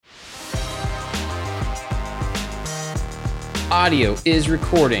Audio is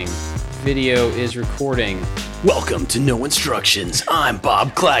recording. Video is recording. Welcome to No Instructions. I'm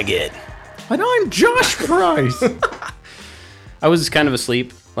Bob Claggett. And I'm Josh Price. I was kind of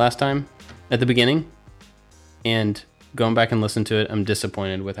asleep last time at the beginning, and going back and listening to it, I'm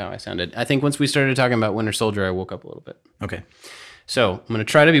disappointed with how I sounded. I think once we started talking about Winter Soldier, I woke up a little bit. Okay. So I'm going to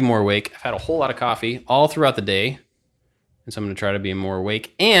try to be more awake. I've had a whole lot of coffee all throughout the day, and so I'm going to try to be more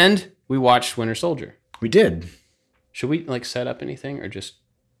awake. And we watched Winter Soldier. We did. Should we set up anything or just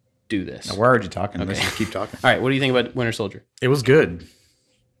do this? Now, why are you talking? Let's just keep talking. All right. What do you think about Winter Soldier? It was good.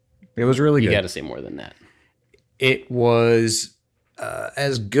 It was really You good. got to say more than that. It was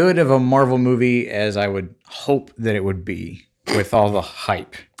as good of a Marvel movie as I would hope that it would be with all the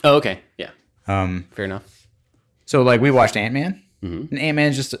hype. Oh, okay. Yeah. Fair enough. So we watched Ant-Man. Mm-hmm. And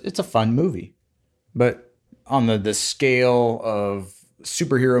Ant-Man's it's a fun movie. But on the scale of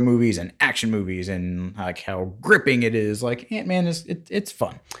superhero movies and action movies and how gripping it is, Ant-Man it's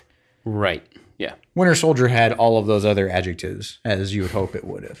fun. Right. Yeah. Winter Soldier had all of those other adjectives as you would hope it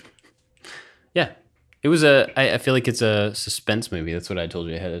would have. Yeah. It was I feel like it's a suspense movie. That's what I told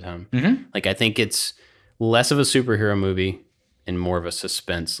you ahead of time. Mm-hmm. I think it's less of a superhero movie and more of a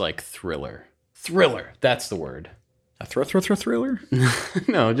suspense, thriller. Thriller. That's the word. A thriller?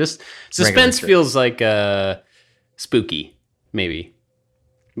 No, just suspense feels like spooky, maybe.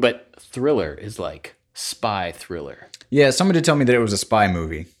 But thriller is like spy thriller. Yeah, somebody told me that it was a spy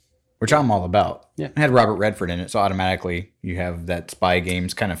movie, which I'm all about. Yeah. It had Robert Redford in it, so automatically you have that spy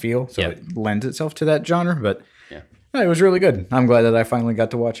games kind of feel. So it lends itself to that genre, but it was really good. I'm glad that I finally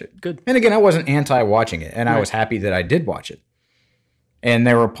got to watch it. Good. And again, I wasn't anti-watching it, and I was happy that I did watch it. And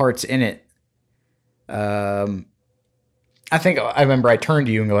there were parts in it. I think I remember I turned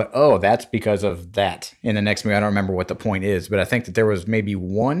to you and go, oh, that's because of that. In the next movie, I don't remember what the point is, but I think that there was maybe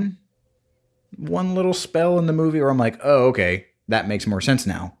one little spell in the movie where I'm like, oh, okay, that makes more sense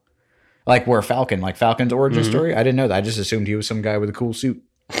now. Where Falcon's origin story. I didn't know that. I just assumed he was some guy with a cool suit.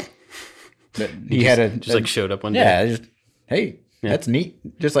 But he showed up one day. Yeah, that's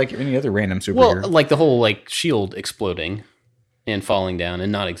neat. Just like any other random superhero. Well, the whole shield exploding and falling down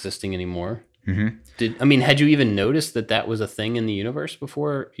and not existing anymore. Mm-hmm. Had you even noticed that was a thing in the universe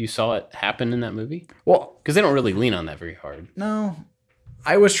before you saw it happen in that movie? Well, because they don't really lean on that very hard. No.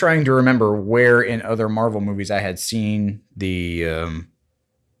 I was trying to remember where in other Marvel movies I had seen the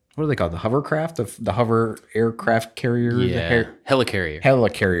what are they called? The hovercraft, the hover aircraft carrier, helicarrier.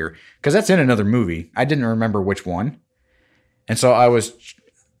 Helicarrier, because that's in another movie. I didn't remember which one, and so I was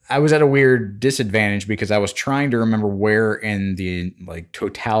at a weird disadvantage because I was trying to remember where in the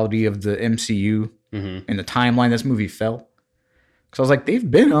totality of the MCU in the timeline this movie fell. Because I was like,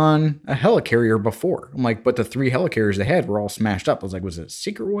 they've been on a helicarrier before. I'm like, but the 3 helicarriers they had were all smashed up. I was like, was it a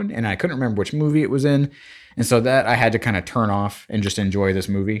secret one? And I couldn't remember which movie it was in. And so that I had to kind of turn off and just enjoy this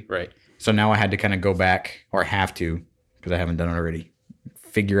movie. Right. So now I had to kind of go back, or have to, because I haven't done it already,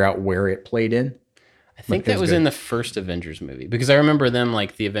 figure out where it played in. I think that was in the first Avengers movie. Because I remember them,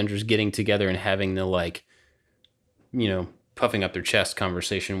 the Avengers getting together and having the, puffing up their chest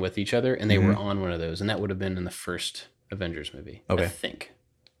conversation with each other. And they were on one of those. And that would have been in the first Avengers movie, okay. I think.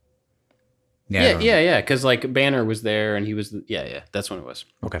 Yeah. Because Banner was there, and he was. That's when it was.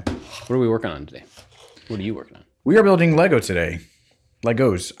 Okay. What are we working on today? What are you working on? We are building Lego today.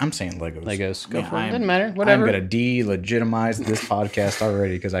 Legos. I'm saying Legos. Legos. Go for it. Doesn't matter. Whatever. I'm going to delegitimize this podcast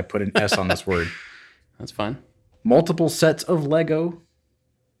already because I put an S on this word. That's fine. Multiple sets of Legos.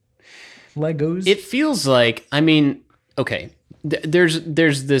 It feels like. Okay.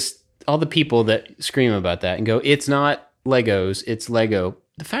 There's this. All the people that scream about that and go, it's not Legos, it's Lego.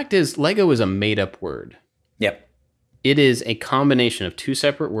 The fact is, Lego is a made-up word. Yep. It is a combination of 2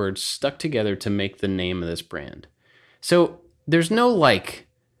 separate words stuck together to make the name of this brand. So there's no,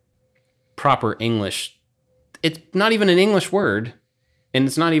 proper English. It's not even an English word, and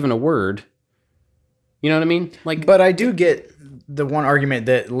it's not even a word. You know what I mean? But I do get the one argument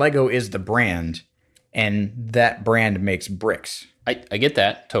that Lego is the brand, and that brand makes bricks. I get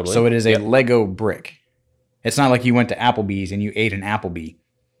that, totally. So it is a Lego brick. It's not like you went to Applebee's and you ate an Applebee.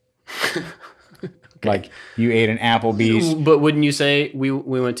 Okay. You ate an Applebee's. But wouldn't you say we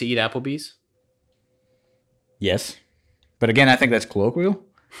went to eat Applebee's? Yes. But again, I think that's colloquial.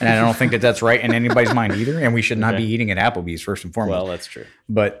 And I don't think that that's right in anybody's mind either. And we should not be eating at Applebee's first and foremost. Well, that's true.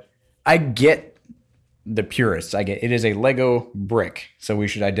 But I get the purists. I get it is a Lego brick. So we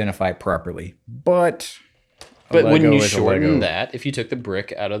should identify it properly. But wouldn't you shorten that? If you took the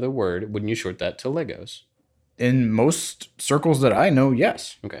brick out of the word, wouldn't you short that to Legos? In most circles that I know,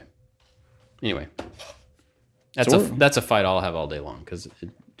 yes. Okay. Anyway, that's a fight I'll have all day long because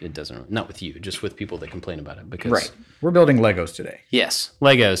it doesn't, not with you, just with people that complain about it. Because Right. We're building Legos today. Yes,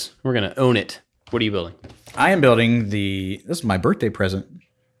 Legos. We're gonna own it. What are you building? I am building this is my birthday present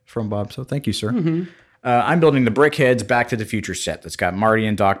from Bob, so thank you, sir. I'm building the Brickheads Back to the Future set that's got Marty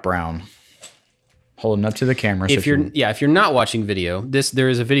and Doc Brown holding up to the camera. If you're not watching video, there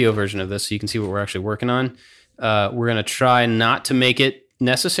is a video version of this, so you can see what we're actually working on. We're gonna try not to make it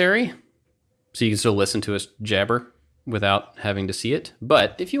necessary, so you can still listen to us jabber without having to see it.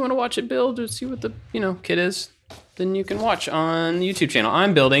 But if you want to watch it build or see what the kit is, then you can watch on the YouTube channel.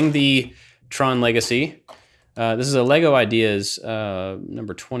 I'm building the Tron Legacy. This is a Lego Ideas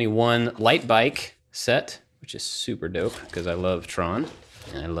number 21 light bike set, which is super dope because I love Tron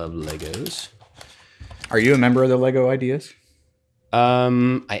and I love Legos. Are you a member of the Lego Ideas?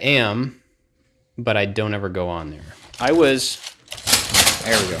 I am, but I don't ever go on there. I was.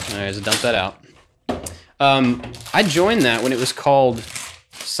 There we go. All right, just dump that out. I joined that when it was called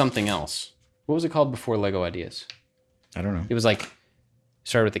something else. What was it called before Lego Ideas? I don't know. It was like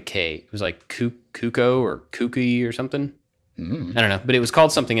started with a K. It was like Kuko or Kooky or something. I don't know, but it was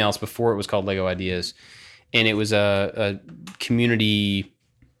called something else before it was called Lego Ideas, and it was a community.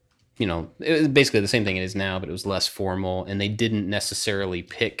 It was basically the same thing it is now, but it was less formal, and they didn't necessarily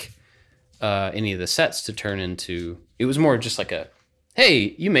pick any of the sets to turn into. It was more just like a,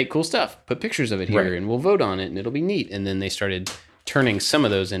 hey, you make cool stuff, put pictures of it here, Right. and we'll vote on it, and it'll be neat. And then they started turning some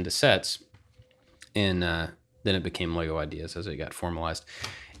of those into sets, and then it became Lego Ideas as it got formalized.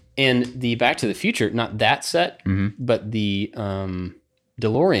 And the Back to the Future, not that set, but the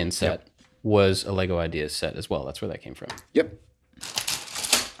DeLorean set was a Lego Ideas set as well. That's where that came from. Yep.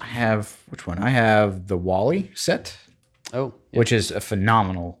 I have, which one? I have the Wall-E set, Oh, which is a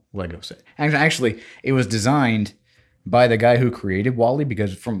phenomenal Lego set. And actually, it was designed by the guy who created Wall-E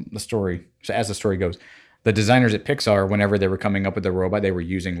because from the story, so as the story goes, the designers at Pixar, whenever they were coming up with the robot, they were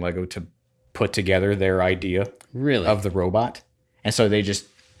using Lego to put together their idea really? of the robot. And so they just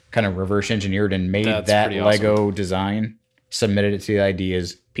kind of reverse engineered and made That's that pretty awesome. Lego design, submitted it to the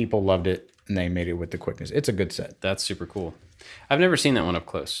ideas. People loved it, and they made it with the quickness. It's a good set. That's super cool. I've never seen that one up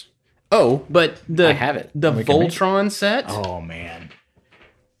close. Oh, but I have it. The We can make Voltron set? Oh, man.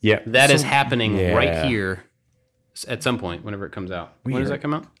 Yeah. That is happening Yeah. right here at some point whenever it comes out. When does that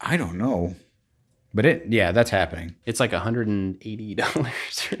come out? I don't know. But that's happening. It's like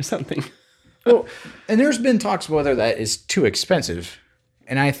 $180 or something. Well, and there's been talks whether that is too expensive.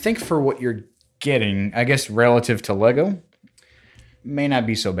 And I think for what you're getting, I guess relative to Lego, may not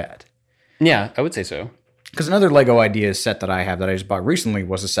be so bad. Yeah, I would say so. Because another Lego Ideas set that I have that I just bought recently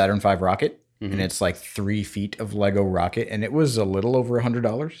was a Saturn V rocket. And it's like 3 feet of Lego rocket. And it was a little over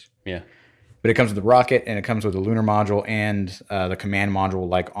 $100. Yeah. But it comes with the rocket, and it comes with the lunar module and the command module,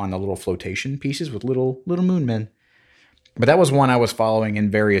 like on the little flotation pieces with little moon men. But that was one I was following in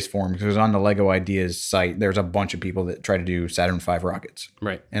various forms. Because on the Lego Ideas site, there's a bunch of people that try to do Saturn V rockets.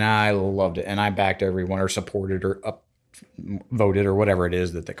 Right. And I loved it. And I backed everyone or supported or voted or whatever it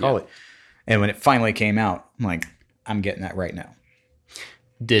is that they call it. And when it finally came out, I'm like, I'm getting that right now.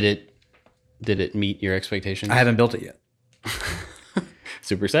 Did it meet your expectations? I haven't built it yet.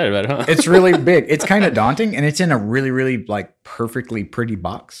 Super excited about it, huh? It's really big. It's kind of daunting, and it's in a really, really like perfectly pretty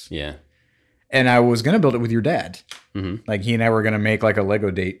box. Yeah. And I was going to build it with your dad. Like he and I were going to make like a Lego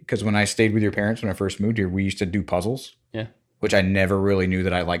date. Because when I stayed with your parents when I first moved here, we used to do puzzles. Yeah. Which I never really knew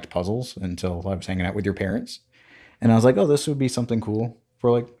that I liked puzzles until I was hanging out with your parents. And I was like, oh, this would be something cool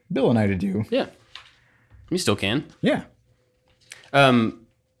for like Bill and I to do. Yeah. You still can. Yeah.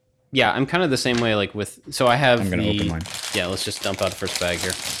 Yeah, I'm kind of the same way. Like so I have. I'm going to open mine. Yeah, let's just dump out the first bag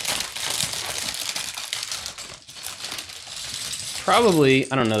here. Probably,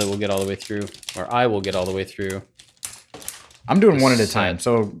 I don't know that we'll get all the way through, or I will get all the way through. I'm doing one at a time.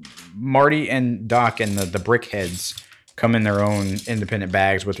 So Marty and Doc and the Brickheads come in their own independent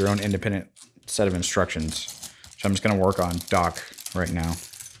bags with their own independent set of instructions. So I'm just going to work on Doc right now.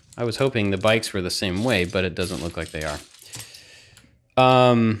 I was hoping the bikes were the same way, but it doesn't look like they are.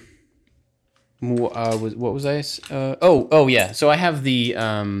 What was I? Oh yeah. So I have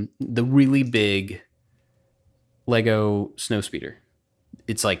the really big Lego Snowspeeder.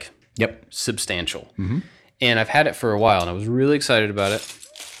 It's like substantial, and I've had it for a while, and I was really excited about it.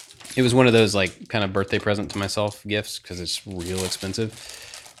 It was one of those like kind of birthday present to myself gifts because it's real expensive,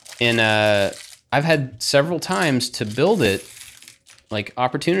 and I've had several times to build it, like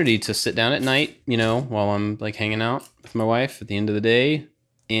opportunity to sit down at night, while I'm like hanging out with my wife at the end of the day.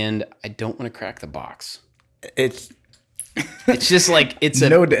 And I don't want to crack the box. It's just like it's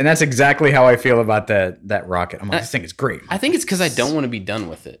and that's exactly how I feel about that rocket. I'm like, this thing is great. I think it's because I don't want to be done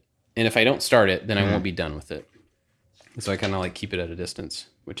with it, and if I don't start it, then I won't be done with it. So I kind of like keep it at a distance.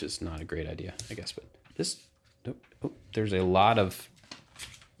 which is not a great idea, I guess. But this, there's a lot of.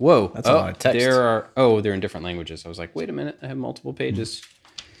 Whoa, That's a lot of text. They're in different languages. I was like, wait a minute, I have multiple pages.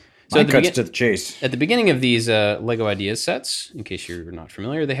 So Mine cuts to the chase. At the beginning of these Lego Ideas sets, in case you're not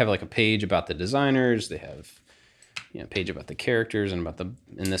familiar, they have like a page about the designers. They have a page about the characters and about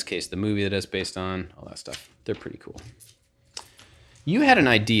in this case, the movie that it's based on, all that stuff. They're pretty cool. You had an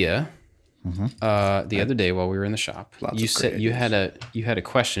idea the other day while we were in the shop. You said you had a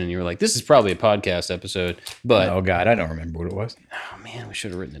question, and you were like, "This is probably a podcast episode," but oh god, I don't remember what it was. Oh man, we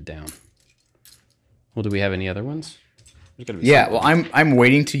should have written it down. Well, do we have any other ones? Yeah, well, I'm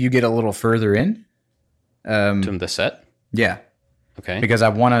waiting till you get a little further in. To the set. Yeah. Okay. Because I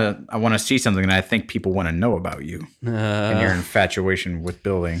want to see something that I think people want to know about you and your infatuation with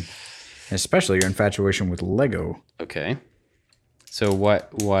building, especially your infatuation with Lego. Okay. So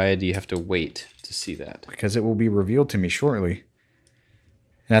why do you have to wait to see that? Because it will be revealed to me shortly.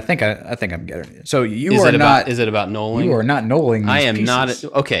 And I think I'm getting it. So Is it about knolling? You are not knolling these I am pieces.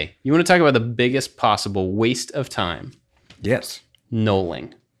 not. Okay. You want to talk about the biggest possible waste of time? Yes.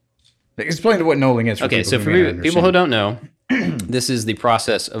 Knolling. Explain to what knolling is. Okay, so for people who don't know, this is the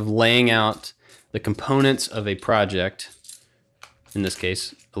process of laying out the components of a project, in this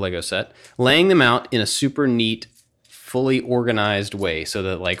case, a Lego set, laying them out in a super neat, fully organized way so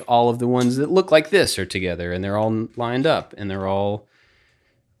that like all of the ones that look like this are together and they're all lined up and they're all...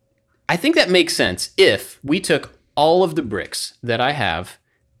 I think that makes sense if we took all of the bricks that I have,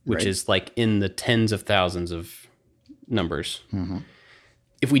 which is like in the tens of thousands of numbers. Mm-hmm.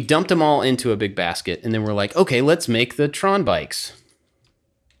 If we dumped them all into a big basket and then we're like, okay, let's make the Tron bikes.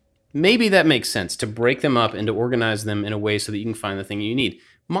 Maybe that makes sense to break them up and to organize them in a way so that you can find the thing you need.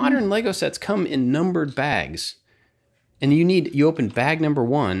 Modern Lego sets come in numbered bags. And you open bag number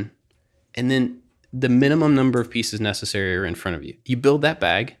 1 and then the minimum number of pieces necessary are in front of you. You build that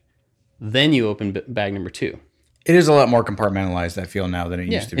bag, then you open bag number 2. It is a lot more compartmentalized, I feel, now than it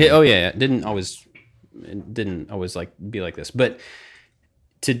used to be. It didn't always like be like this, but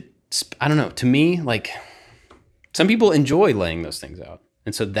I don't know, to me, like some people enjoy laying those things out,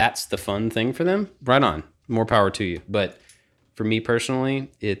 and so that's the fun thing for them. Right on, more power to you. But for me personally,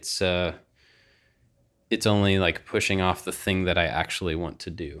 it's only like pushing off the thing that I actually want to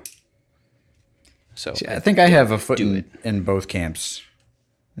do. So see, I think I have a foot in both camps.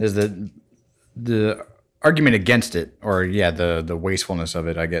 Is the argument against it, or the wastefulness of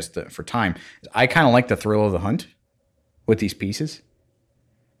it, I guess, for time. I kind of like the thrill of the hunt with these pieces.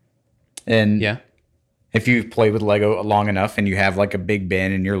 And if you play with Lego long enough and you have like a big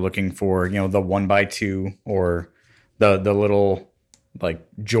bin and you're looking for, the 1x2 or the little like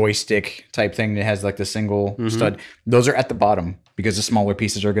joystick type thing that has like the single stud, those are at the bottom because the smaller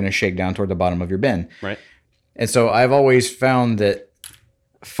pieces are going to shake down toward the bottom of your bin. Right. And so I've always found that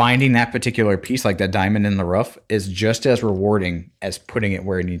finding that particular piece, like that diamond in the rough, is just as rewarding as putting it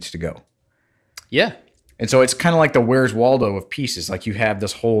where it needs to go. Yeah. And so it's kind of like the Where's Waldo of pieces. Like you have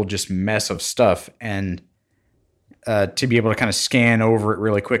this whole just mess of stuff, and to be able to kind of scan over it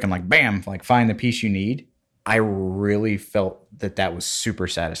really quick and like, bam, like find the piece you need. I really felt that was super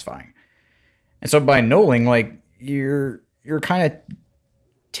satisfying. And so by knolling, like you're kind of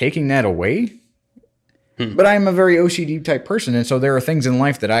taking that away. But I'm a very OCD type person, and so there are things in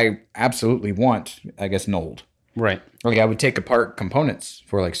life that I absolutely want, I guess, knolled. Right. Like I would take apart components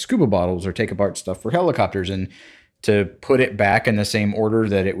for like scuba bottles or take apart stuff for helicopters, and to put it back in the same order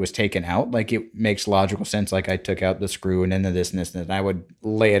that it was taken out, like it makes logical sense. Like I took out the screw and then this and this, and I would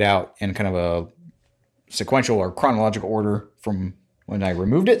lay it out in kind of a sequential or chronological order from when I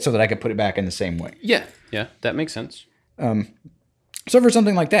removed it so that I could put it back in the same way. Yeah. Yeah. That makes sense. So for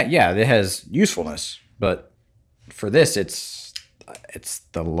something like that, yeah, it has usefulness. But for this, it's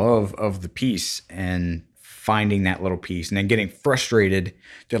the love of the piece and finding that little piece and then getting frustrated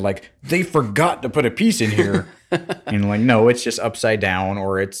that like they forgot to put a piece in here. And like, no, it's just upside down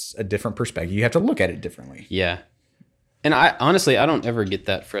or it's a different perspective. You have to look at it differently. Yeah. And I honestly don't ever get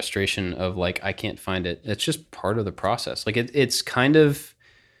that frustration of like, I can't find it. It's just part of the process. Like it's kind of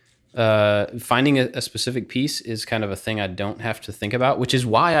finding a specific piece is kind of a thing I don't have to think about, which is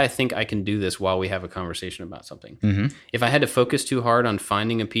why I think I can do this while we have a conversation about something. Mm-hmm. If I had to focus too hard on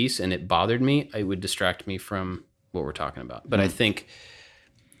finding a piece and it bothered me, it would distract me from what we're talking about. But I think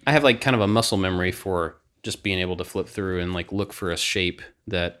I have like kind of a muscle memory for just being able to flip through and like look for a shape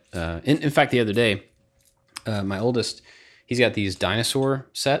that, in fact, the other day, my oldest, he's got these dinosaur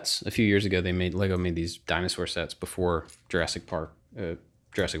sets. A few years ago, Lego made these dinosaur sets before Jurassic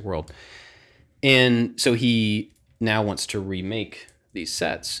World. And so he now wants to remake these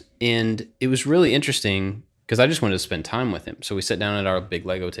sets. And it was really interesting because I just wanted to spend time with him. So we sat down at our big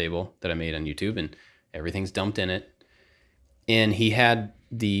Lego table that I made on YouTube, and everything's dumped in it. And he had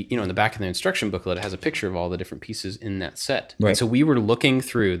in the back of the instruction booklet, it has a picture of all the different pieces in that set. Right. And so we were looking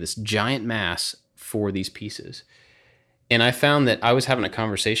through this giant mass for these pieces. And I found that I was having a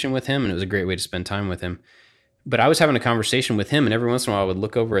conversation with him, and it was a great way to spend time with him. But I was having a conversation with him, and every once in a while I would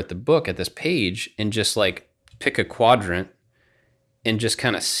look over at the book, at this page, and just like pick a quadrant and just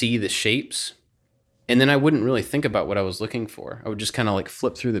kind of see the shapes. And then I wouldn't really think about what I was looking for. I would just kind of like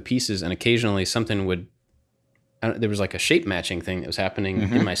flip through the pieces, and occasionally something would, there was like a shape matching thing that was happening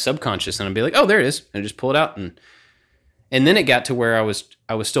in my subconscious, and I'd be like, oh, there it is. And I'd just pull it out. And then it got to where I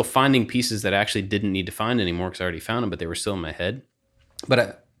was still finding pieces that I actually didn't need to find anymore because I already found them, but they were still in my head.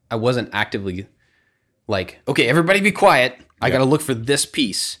 But I wasn't actively like, okay, everybody be quiet. I got to look for this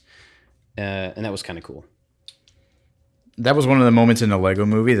piece. And that was kind of cool. That was one of the moments in the Lego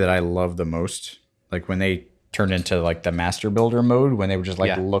movie that I loved the most. Like when they turned into like the master builder mode, when they were just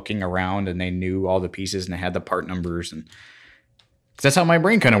like looking around and they knew all the pieces and they had the part numbers. And 'cause that's how my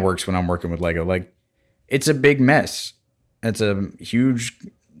brain kind of works when I'm working with Lego. Like it's a big mess. It's a huge,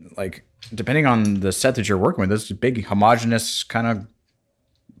 like, depending on the set that you're working with, it's a big homogeneous kind of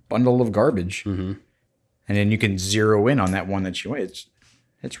bundle of garbage. Mm-hmm. And then you can zero in on that one that you, it's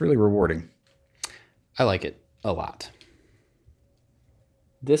really rewarding. I like it a lot.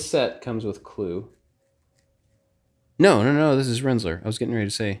 This set comes with Clue. No, this is Rensler. I was getting ready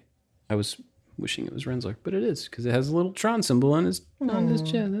to say, I was wishing it was Rensler, but it is, because it has a little Tron symbol on his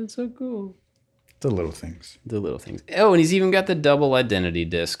chest. That's so cool. The little things. The little things. Oh, and he's even got the double identity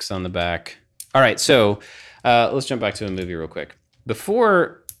discs on the back. All right, so let's jump back to a movie real quick.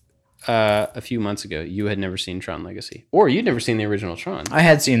 Before a few months ago, you had never seen Tron Legacy, or you'd never seen the original Tron. I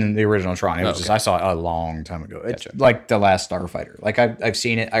had seen the original Tron. It was just I saw it a long time ago. It's like The Last Starfighter. Like I've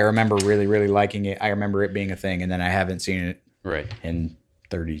seen it. I remember really, really liking it. I remember it being a thing, and then I haven't seen it in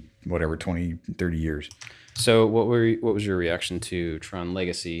 30 years. So what was your reaction to Tron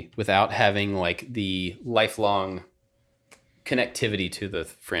Legacy without having like the lifelong connectivity to the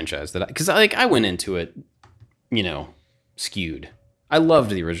franchise? Because I went into it, skewed. I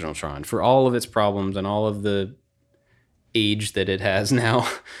loved the original Tron for all of its problems and all of the age that it has now.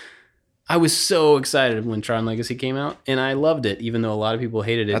 I was so excited when Tron Legacy came out, and I loved it, even though a lot of people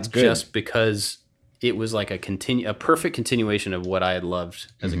hated it. That's good. Just because it was like a perfect continuation of what I had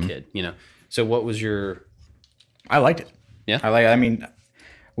loved as a kid. So what was your? I liked it. Yeah. I mean,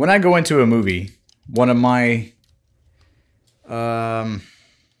 when I go into a movie, one of my, I'm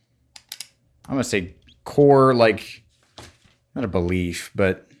gonna say core, like, not a belief,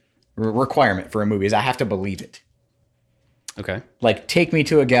 but requirement for a movie is I have to believe it. Okay. Like, take me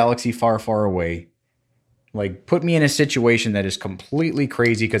to a galaxy far, far away. Like, put me in a situation that is completely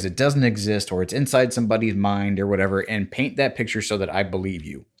crazy because it doesn't exist, or it's inside somebody's mind or whatever, and paint that picture so that I believe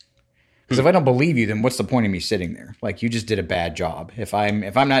you. Because if I don't believe you, then what's the point of me sitting there? Like, you just did a bad job. If I'm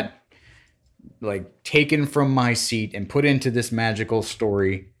not like taken from my seat and put into this magical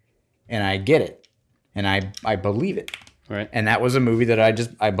story, and I get it, and I believe it. Right. And that was a movie that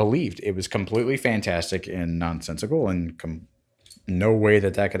I believed. It was completely fantastic and nonsensical, and no way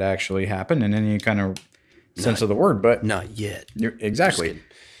that could actually happen in any kind of sense of the word. But not yet. Exactly.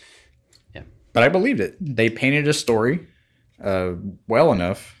 Yeah. But I believed it. They painted a story well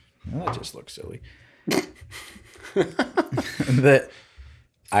enough. Well, that just looks silly. That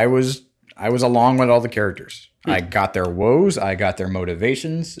I was along with all the characters. I got their woes. I got their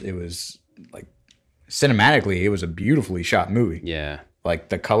motivations. It was like cinematically, it was a beautifully shot movie. Yeah. Like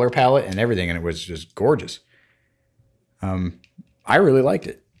the color palette and everything, and it was just gorgeous. I really liked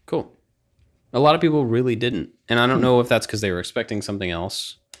it. Cool. A lot of people really didn't, and I don't know if that's because they were expecting something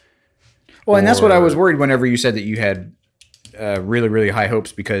else. Well, and that's what I was worried whenever you said that you had really, really high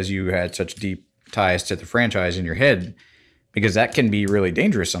hopes because you had such deep ties to the franchise in your head, because that can be really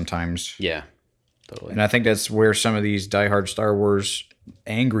dangerous sometimes. Yeah, totally. And I think that's where some of these diehard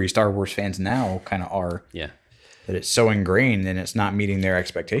angry Star Wars fans now kind of are. Yeah. That it's so ingrained and it's not meeting their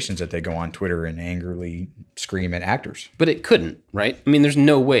expectations that they go on Twitter and angrily scream at actors. But it couldn't, right? I mean, there's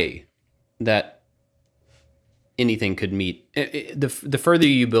no way that anything could meet. The further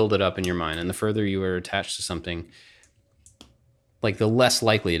you build it up in your mind and the further you are attached to something, like the less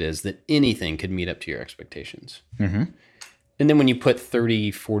likely it is that anything could meet up to your expectations. Mm-hmm. And then when you put 30,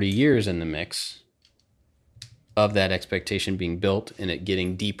 40 years in the mix of that expectation being built and it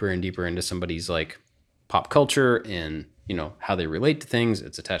getting deeper and deeper into somebody's like pop culture and, how they relate to things,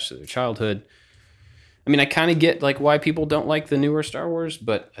 it's attached to their childhood. I mean, I kind of get like why people don't like the newer Star Wars,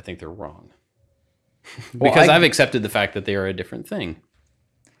 but I think they're wrong. Because I've accepted the fact that they are a different thing,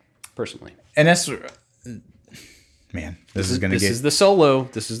 personally. And that's Man, this is going to This get... is the solo.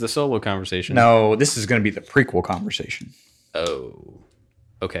 This is the solo conversation. No, this is going to be the prequel conversation. Oh.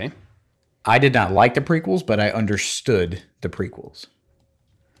 Okay. I did not like the prequels, but I understood the prequels.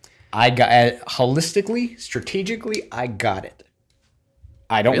 I got holistically, strategically, I got it.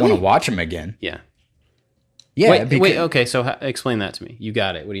 I don't want Really? to watch them again. Yeah. Yeah. Wait. Okay. So explain that to me. You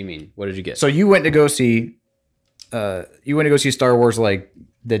got it. What do you mean? What did you get? So you went to go see, Star Wars like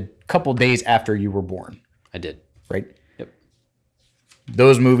the couple days after you were born, I did. right? Yep.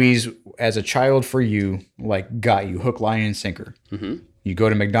 Those movies, as a child, for you, like got you hook, line, and sinker. Mm-hmm. You go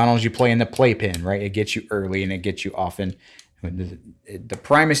to McDonald's, you play in the playpen, right? It gets you early and it gets you often. The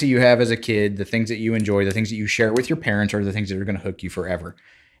primacy you have as a kid, the things that you enjoy, the things that you share with your parents are the things that are going to hook you forever.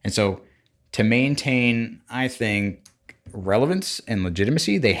 And so to maintain, I think, relevance and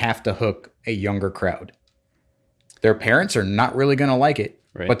legitimacy, they have to hook a younger crowd. Their parents are not really going to like it,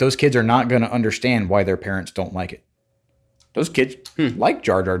 Right. but those kids are not going to understand why their parents don't like it. Those kids like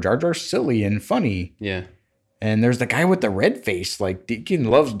Jar Jar. Jar Jar's silly and funny. Yeah. And there's the guy with the red face. Like, Deacon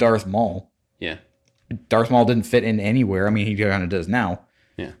loves Darth Maul. Yeah. Darth Maul didn't fit in anywhere. I mean, he kind of does now.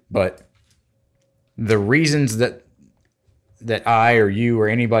 Yeah. But the reasons that I or you or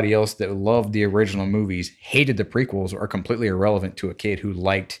anybody else that loved the original movies hated the prequels are completely irrelevant to a kid who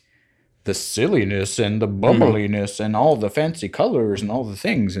liked the silliness and the bubbliness and all the fancy colors and all the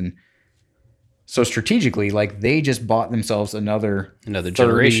things. And so strategically, like, they just bought themselves another 30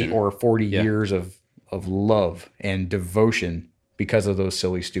 generation or 40 years of love and devotion because of those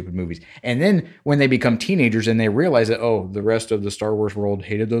silly, stupid movies. And then when they become teenagers and they realize that, oh, the rest of the Star Wars world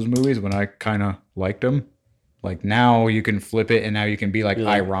hated those movies when I kind of liked them. Like, now you can flip it and now you can be like,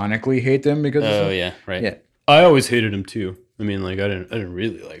 ironically hate them because Oh yeah. Right. Yeah. I always hated him too. I mean, like I didn't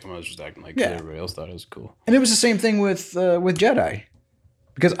really like him. I was just acting like everybody else thought it was cool. And it was the same thing with Jedi,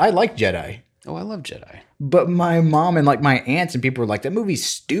 because I like Jedi, Oh, I love Jedi. but my mom and like my aunts and people were like, that movie's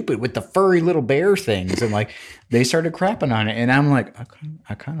stupid with the furry little bear things, and like they started crapping on it, and I'm like,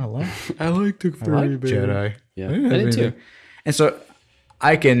 I kind of like I like the Jedi. Yeah, I did too. And so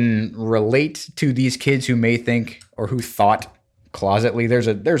I can relate to these kids who may think or who thought closetly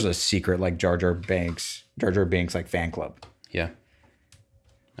there's a secret like Jar Jar Binks like fan club. Yeah.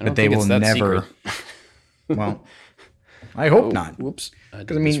 I But don't they think will it's that never. secret. Well, I hope not. Whoops. I did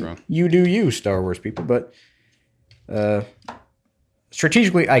Because I this mean, wrong. you do you, Star Wars people, but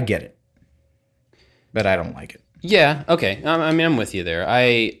strategically, I get it, but I don't like it. Yeah. Okay. I mean, I'm with you there.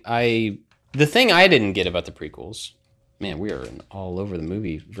 The thing I didn't get about the prequels, man, we are all over the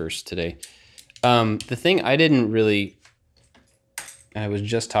movie verse today. The thing I didn't really, I was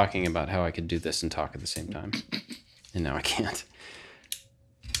just talking about how I could do this and talk at the same time, and now I can't.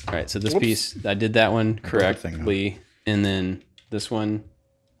 All right. So this piece, I did that one correctly, and then this one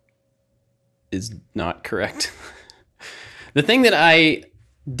is not correct. The thing that I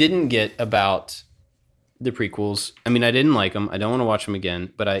didn't get about the prequels, I mean, I didn't like them. I don't want to watch them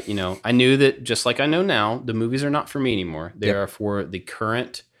again, but I knew that, just like I know now, the movies are not for me anymore. They are for the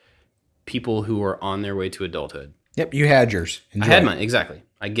current people who are on their way to adulthood. Yep, you had yours. Enjoy. I had mine, exactly.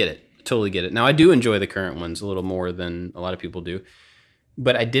 I get it. Totally get it. Now, I do enjoy the current ones a little more than a lot of people do,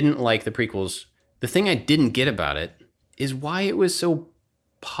 but I didn't like the prequels. The thing I didn't get about it is why it was so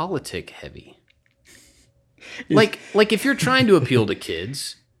politic heavy. Like if you're trying to appeal to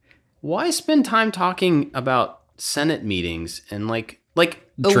kids, why spend time talking about Senate meetings and like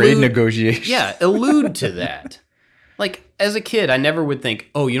Trade negotiations. Yeah, allude to that. Like, as a kid, I never would think,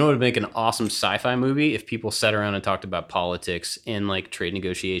 oh, you know what would make an awesome sci-fi movie if people sat around and talked about politics and like trade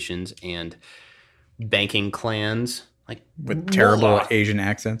negotiations and banking clans, like With terrible blah. Asian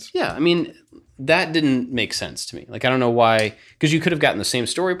accents. Yeah, I mean, that didn't make sense to me. Like, I don't know why, because you could have gotten the same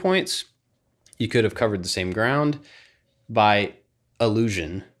story points, you could have covered the same ground by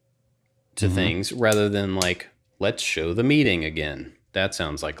allusion to things rather than like, let's show the meeting again. That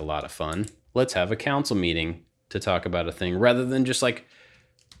sounds like a lot of fun. Let's have a council meeting to talk about a thing rather than just like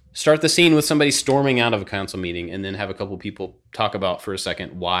start the scene with somebody storming out of a council meeting and then have a couple people talk about for a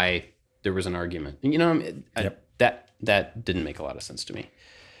second why there was an argument. You know, that didn't make a lot of sense to me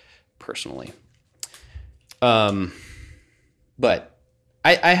personally. But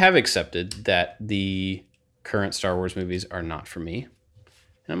I have accepted that the current Star Wars movies are not for me,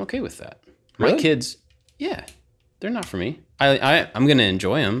 and I'm okay with that. Really? My kids, yeah, they're not for me. I'm going to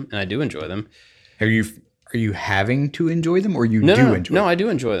enjoy them, and I do enjoy them. Are you having to enjoy them, or you No, do no, enjoy no, them? I do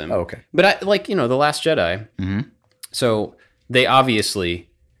enjoy them. Oh, okay. But I like, The Last Jedi. Mm-hmm. So they obviously,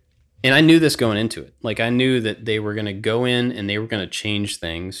 and I knew this going into it. Like, I knew that they were going to go in and they were going to change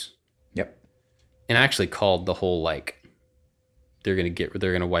things. Yep. And I actually called the whole like they're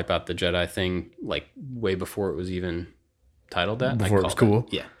gonna wipe out the Jedi thing like way before it was even titled that. Before it was cool.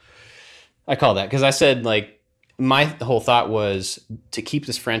 Yeah, I call that because I said like my whole thought was to keep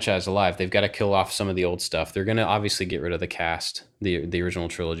this franchise alive, they've got to kill off some of the old stuff. They're gonna obviously get rid of the cast, the original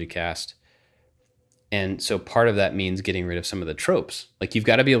trilogy cast. And so part of that means getting rid of some of the tropes. Like you've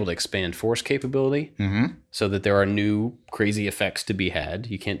got to be able to expand force capability so that there are new crazy effects to be had.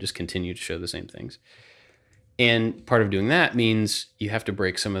 You can't just continue to show the same things. And part of doing that means you have to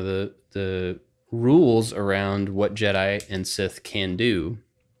break some of the rules around what Jedi and Sith can do.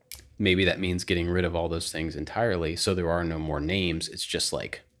 Maybe that means getting rid of all those things entirely so there are no more names. It's just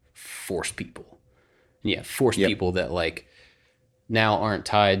like force people. Yeah, force people that like now aren't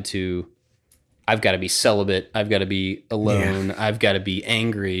tied to I've got to be celibate. I've got to be alone. Yeah. I've got to be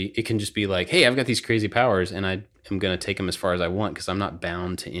angry. It can just be like, hey, I've got these crazy powers and I am going to take them as far as I want because I'm not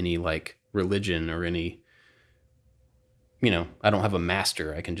bound to any like religion or any, I don't have a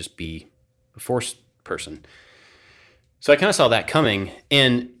master. I can just be a force person. So I kind of saw that coming.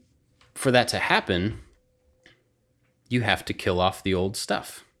 And for that to happen, you have to kill off the old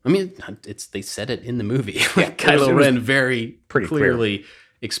stuff. I mean, they said it in the movie. Kylo Ren very pretty clearly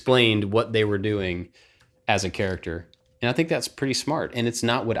explained what they were doing as a character. And I think that's pretty smart. And it's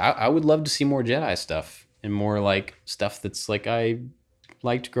not what I would love to see more Jedi stuff and more like stuff that's like I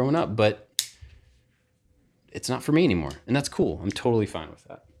liked growing up, but it's not for me anymore. And that's cool. I'm totally fine with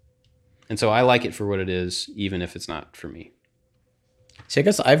that. And so I like it for what it is, even if it's not for me. See, I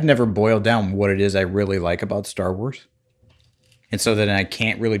guess I've never boiled down what it is I really like about Star Wars. And so then I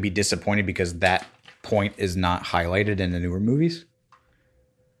can't really be disappointed because that point is not highlighted in the newer movies.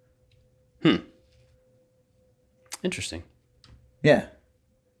 Interesting. Yeah.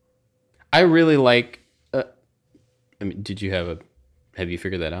 I really like, I mean, have you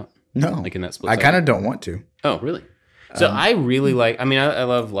figured that out? No. Like in that split I kind of don't want to. Oh, really? So I really like, I mean, I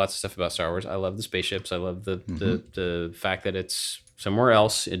love lots of stuff about Star Wars. I love the spaceships. I love the fact that it's somewhere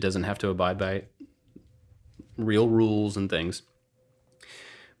else. It doesn't have to abide by real rules and things.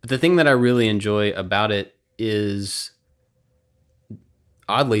 But the thing that I really enjoy about it is,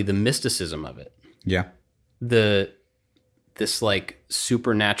 oddly, the mysticism of it. Yeah. This like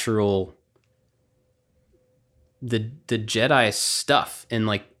supernatural, the Jedi stuff, and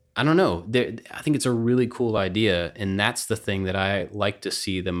like, I don't know, I think it's a really cool idea. And that's the thing that I like to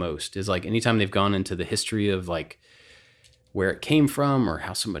see the most is like anytime they've gone into the history of like where it came from or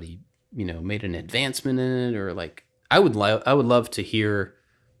how somebody, made an advancement in it, or like, I would love to hear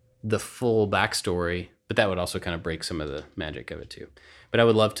the full backstory, but that would also kind of break some of the magic of it too. But I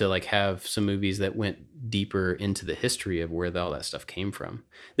would love to like have some movies that went deeper into the history of where all that stuff came from.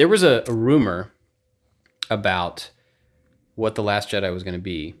 There was a rumor about what The Last Jedi was going to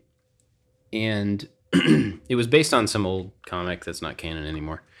be. And it was based on some old comic that's not canon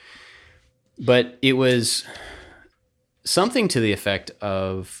anymore. But it was something to the effect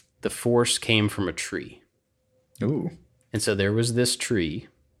of the Force came from a tree. Ooh. And so there was this tree,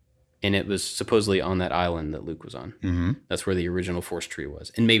 and it was supposedly on that island that Luke was on. Mm-hmm. That's where the original Force tree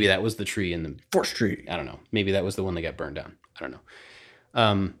was. And maybe that was the tree in the... Force tree. I don't know. Maybe that was the one that got burned down. I don't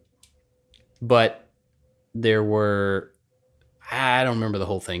know. But there were... I don't remember the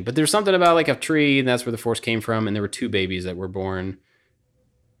whole thing. But there's something about like a tree, and that's where the Force came from. And there were 2 babies that were born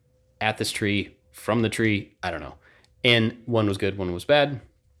at this tree, from the tree. I don't know. And one was good, one was bad.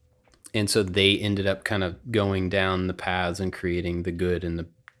 And so they ended up kind of going down the paths and creating the good and the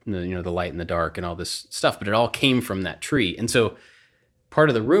light and the dark and all this stuff, but it all came from that tree. And so part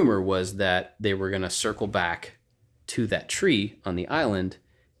of the rumor was that they were going to circle back to that tree on the island,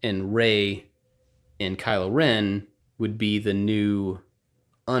 and Rey and Kylo Ren would be the new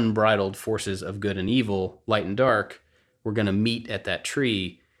unbridled forces of good and evil, light and dark. We're going to meet at that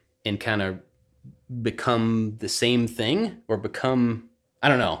tree and kind of become the same thing, or become, I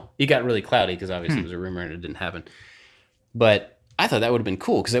don't know. It got really cloudy because obviously it was a rumor and it didn't happen. But I thought that would have been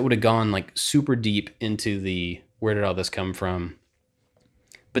cool because that would have gone like super deep into the where did all this come from.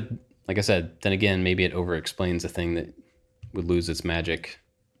 But like I said, then again, maybe it over explains a thing that would lose its magic.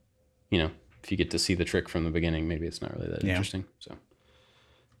 If you get to see the trick from the beginning, maybe it's not really that interesting. So,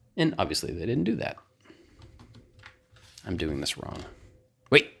 and obviously they didn't do that. I'm doing this wrong.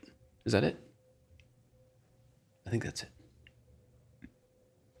 Wait, is that it? I think that's it.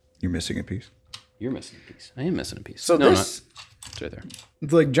 You're missing a piece. You're missing a piece. I am missing a piece. So no, this, it's right there.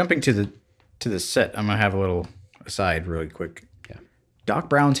 Like jumping to the set, I'm gonna have a little aside really quick. Yeah. Doc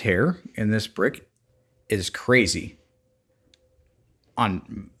Brown's hair in this brick is crazy.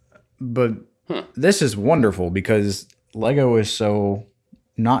 But this is wonderful because Lego is so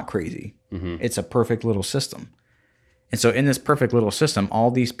not crazy. Mm-hmm. It's a perfect little system. And so in this perfect little system,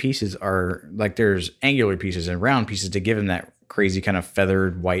 all these pieces are like there's angular pieces and round pieces to give him that crazy kind of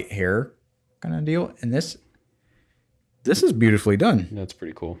feathered white hair kind of deal. And this is beautifully done. That's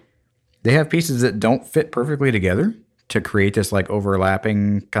pretty cool. They have pieces that don't fit perfectly together to create this like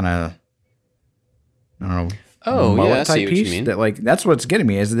overlapping kind of, I don't know. Oh, mullet yeah, I see type what you piece mean. that like that's what's getting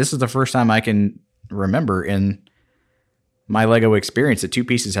me is this is the first time I can remember in my Lego experience that two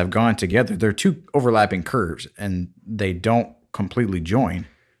pieces have gone together. They're two overlapping curves and they don't completely join.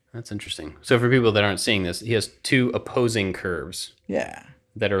 That's interesting. So for people that aren't seeing this, he has two opposing curves Yeah.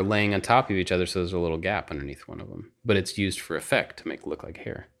 that are laying on top of each other, so there's a little gap underneath one of them. But it's used for effect to make it look like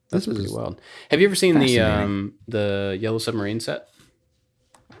hair. That's This pretty is wild. Have you ever seen fascinating. the Yellow Submarine set?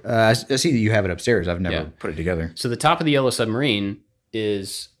 I see that you have it upstairs. I've never Yeah. put it together. So the top of the Yellow Submarine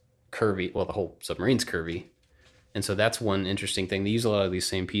is curvy. Well, the whole submarine's curvy. And so that's one interesting thing. They use a lot of these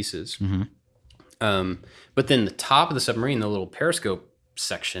same pieces. But then the top of the submarine, the little periscope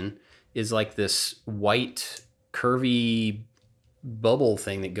section, is like this white, curvy bubble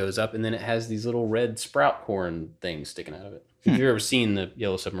thing that goes up, and then it has these little red sprout horn things sticking out of it. If you've ever seen the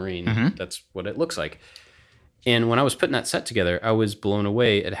Yellow Submarine, that's what it looks like. And when I was putting that set together, I was blown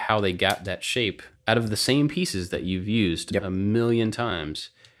away at how they got that shape out of the same pieces that you've used a million times.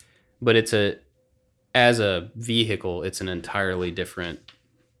 But as a vehicle, it's an entirely different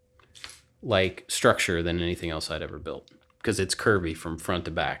like structure than anything else I'd ever built because it's curvy from front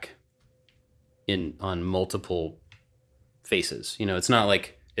to back on multiple faces. You know, it's not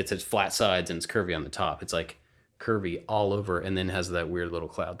like it's flat sides and it's curvy on the top. It's like curvy all over and then has that weird little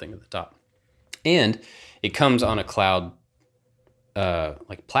cloud thing at the top. And it comes on a cloud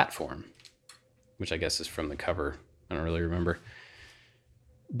like platform, which I guess is from the cover. I don't really remember.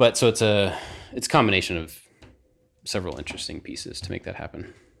 But so it's a combination of several interesting pieces to make that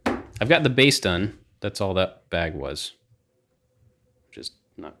happen. I've got the base done. That's all that bag was. Which is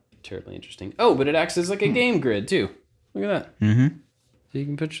not terribly interesting. Oh, but it acts as like a game grid too. Look at that. Mm-hmm. So you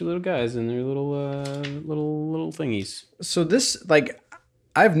can put your little guys in their little little thingies. So this, like,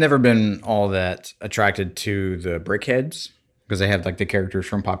 I've never been all that attracted to the brickheads because they have like the characters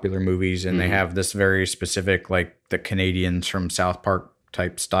from popular movies and they have this very specific, like the Canadians from South Park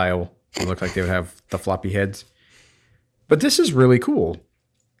type style. They look like they would have the floppy heads. But this is really cool.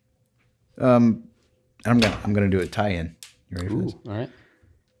 I'm gonna do a tie-in. You ready for this? All right.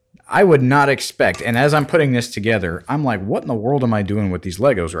 I would not expect, and as I'm putting this together, I'm like, what in the world am I doing with these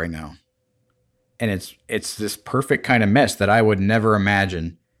Legos right now? And it's this perfect kind of mess that I would never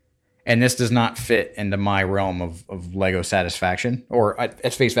imagine. And this does not fit into my realm of Lego satisfaction, or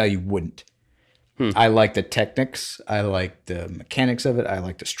at face value wouldn't. I like the techniques, I like the mechanics of it, I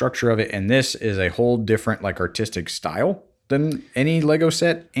like the structure of it, and this is a whole different like artistic style than any Lego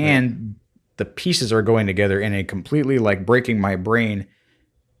set, and the pieces are going together in a completely like breaking my brain,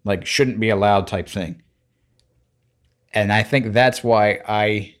 like shouldn't be allowed type thing. And I think that's why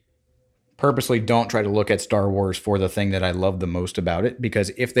I purposely don't try to look at Star Wars for the thing that I love the most about it, because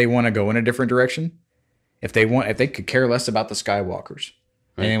if they want to go in a different direction, if they could care less about the Skywalkers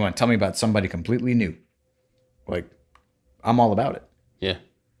and they want to tell me about somebody completely new, like I'm all about it. Yeah.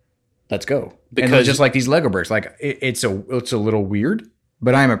 Let's go. Because- and it's just like these Lego bricks, like it's a little weird,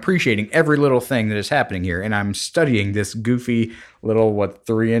 but I'm appreciating every little thing that is happening here, and I'm studying this goofy little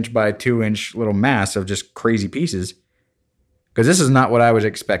 3-inch by 2-inch little mass of just crazy pieces. Because this is not what I would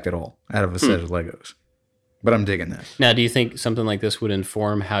expect at all out of a set of Legos. But I'm digging this. Now, do you think something like this would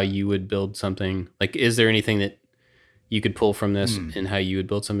inform how you would build something? Like, is there anything that you could pull from this and how you would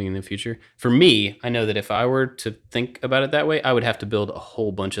build something in the future? For me, I know that if I were to think about it that way, I would have to build a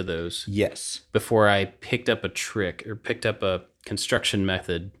whole bunch of those Yes. before I picked up a trick or picked up a construction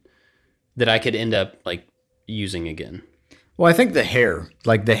method that I could end up like using again. Well, I think the hair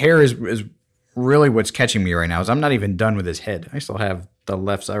is really what's catching me right now. Is I'm not even done with his head. I still have the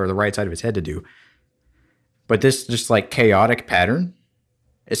left side or the right side of his head to do. But this just like chaotic pattern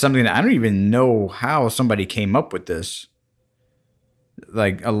is something that I don't even know how somebody came up with this.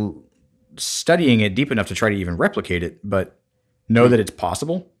 Like studying it deep enough to try to even replicate it, but know that it's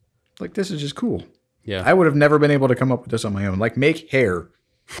possible. Like this is just cool. Yeah. I would have never been able to come up with this on my own. Like make hair.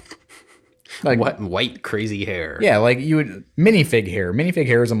 Like What white crazy hair? yeah, like you would minifig hair. Minifig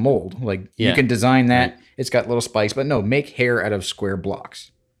hair is a mold. Like you Yeah. can design that. It's got little spikes, but no, make hair out of square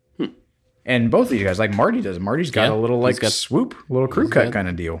blocks. And both of you guys, like Marty does. Marty's got Yeah, a little he's like got- swoop, little crew cut got- kind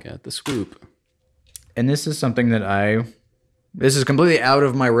of deal. Got the swoop. And this is something that this is completely out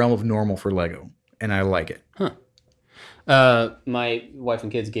of my realm of normal for Lego, and I like it. My wife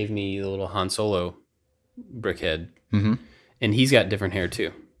and kids gave me the little Han Solo brickhead, and he's got different hair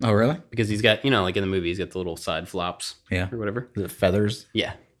too. Oh, really? because he's got, you know, like in the movie, he's got the little side flops Yeah. or whatever. The feathers.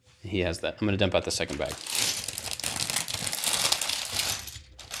 Yeah, he has that. I'm gonna dump out the second bag.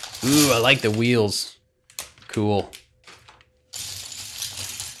 Ooh, I like the wheels. Cool.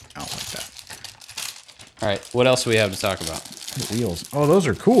 I don't like that. All right, what else do we have to talk about? The wheels. Oh, those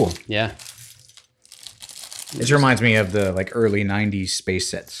are cool. Yeah, This reminds me of the like early 90s space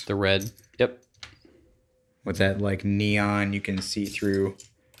sets the red. Yep. with that like neon you can see through.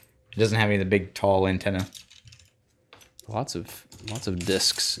 It doesn't have any of the big tall antenna. Lots of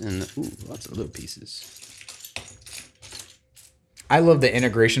discs and lots of little pieces. I love the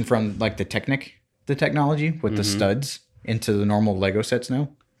integration from like the technology with the studs into the normal Lego sets now.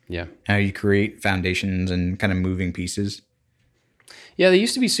 Yeah. How you create foundations and kind of moving pieces. Yeah, they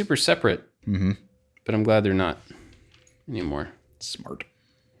used to be super separate. Mm-hmm. But I'm glad they're not anymore. Smart.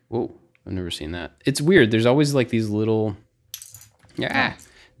 Whoa, I've never seen that. It's weird. There's always like these little,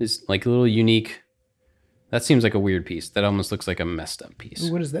 this like little unique. That seems like a weird piece. That almost looks like a messed up piece.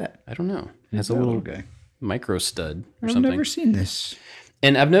 What is that? I don't know. It has a little micro stud or I've something. never seen this.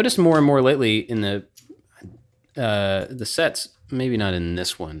 And I've noticed more and more lately in the sets. Maybe not in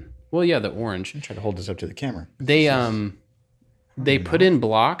this one. Well, yeah, the orange. Try to hold this up to the camera. They put in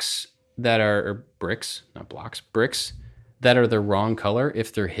blocks that are or bricks, not blocks, bricks that are the wrong color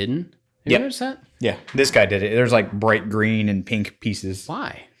if they're hidden. Have you noticed that? Yeah, this guy did it. There's like bright green and pink pieces.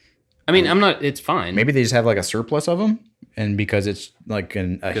 Why? I mean, it's fine. Maybe they just have like a surplus of them, and because it's like a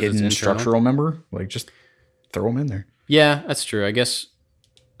hidden internal? structural member, like just throw them in there. Yeah, that's true. I guess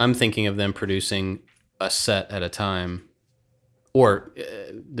I'm thinking of them producing a set at a time, or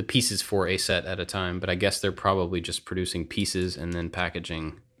the pieces for a set at a time. But I guess they're probably just producing pieces and then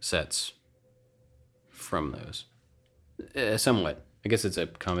packaging sets from those. Somewhat. I guess it's a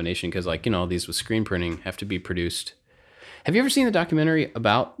combination because, like, you know, these with screen printing have to be produced. Have you ever seen the documentary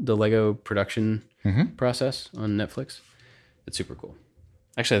about the Lego production process on Netflix? It's super cool.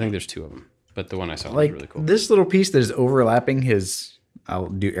 Actually, I think there's two of them, but the one I saw was Like really cool. this little piece that is overlapping his, I'll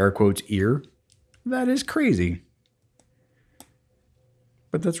do air quotes, ear. That is crazy.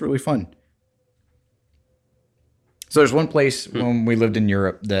 But that's really fun. So there's one place when we lived in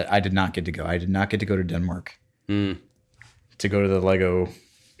Europe that I did not get to go. I did not get to go to Denmark to go to the Lego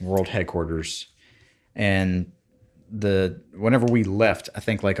World headquarters. And whenever we left, I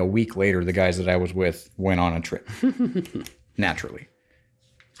think like a week later, the guys that I was with went on a trip. Naturally.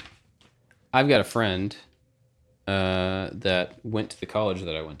 I've got a friend that went to the college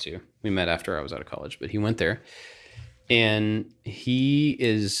that I went to. We met after I was out of college, but he went there. And he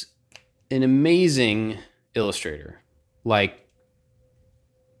is an amazing illustrator. Like,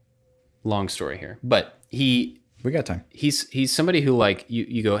 long story here. But We got time. he's somebody who, like,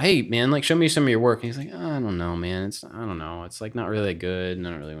 you go, hey, man, like, show me some of your work. And he's like, oh, I don't know, man. I don't know. It's, like, not really that good, and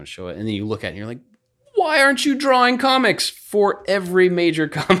I don't really want to show it. And then you look at it, and you're like, why aren't you drawing comics for every major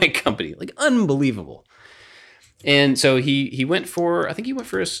comic company? Like, unbelievable. And so he went for, I think he went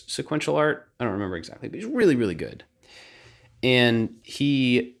for a sequential art. I don't remember exactly, but he's really, really good. And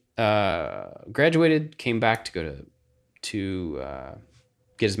he graduated, came back to go to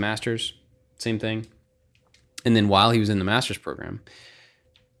get his master's, same thing. And then while he was in the master's program,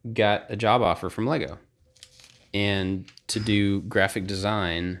 got a job offer from Lego and to do graphic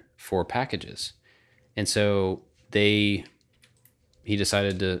design for packages. And so he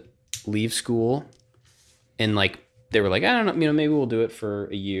decided to leave school, and like they were like, I don't know, you know, maybe we'll do it for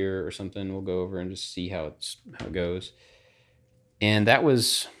a year or something. We'll go over and just see how it goes. And that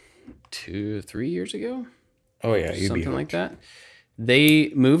was 2-3 years ago. Oh, yeah. Something like that. They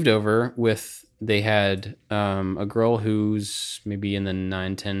moved over they had a girl who's maybe in the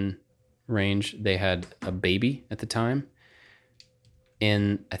 9-10 range. They had a baby at the time.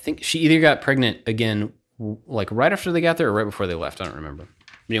 And I think she either got pregnant again, like right after they got there or right before they left. I don't remember.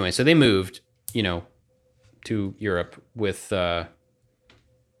 But anyway, so they moved, you know, to Europe with a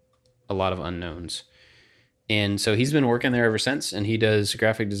lot of unknowns. And so he's been working there ever since, and he does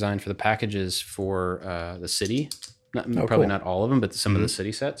graphic design for the packages for the city. Probably not all of them, but some of the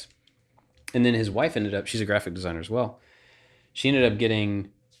city sets. And then his wife she's a graphic designer as well. She ended up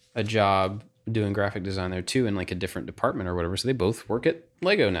getting a job doing graphic design there too in like a different department or whatever. So they both work at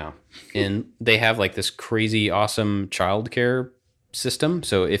Lego now. And they have like this crazy awesome childcare system.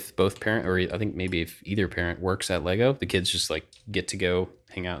 So if both parent, or I think maybe if either parent works at Lego, the kids just like get to go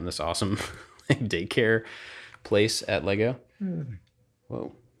hang out in this awesome daycare place at Lego.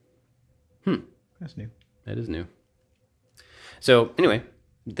 Whoa. That's new. That is new. So anyway,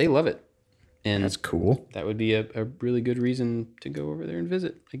 they love it. And That's cool. that would be a really good reason to go over there and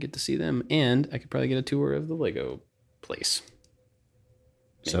visit. I get to see them, and I could probably get a tour of the Lego place.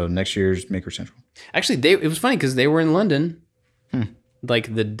 So next year's Maker Central. Actually, it was funny because they were in London,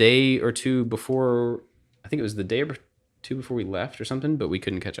 like the day or two before. I think it was the day or two before we left or something, but we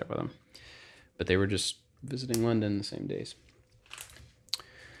couldn't catch up with them. But they were just visiting London the same days.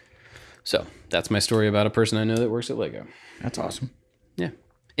 So that's my story about a person I know that works at Lego. That's awesome. Yeah,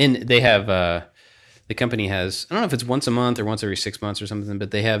 and they have the company has, I don't know if it's once a month or once every 6 months or something,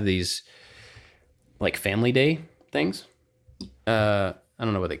 but they have these like family day things. I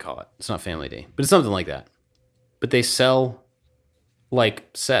don't know what they call it. It's not family day, but it's something like that. But they sell like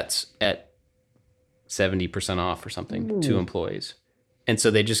sets at 70% off or something to employees. And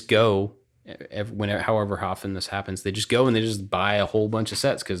so they just go whenever, however often this happens, they just go and they just buy a whole bunch of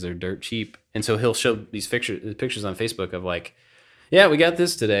sets because they're dirt cheap. And so he'll show these pictures on Facebook of like, yeah, we got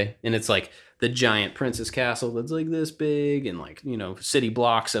this today. And it's like the giant Princess Castle that's like this big and like, you know, city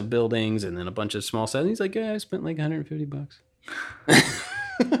blocks of buildings and then a bunch of small sets. And he's like, yeah, I spent like $150.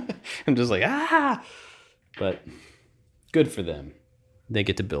 I'm just like, but good for them. They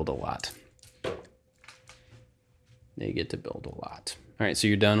get to build a lot. All right, so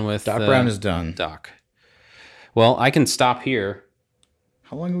you're done with Doc Brown is done. Doc. Well, I can stop here.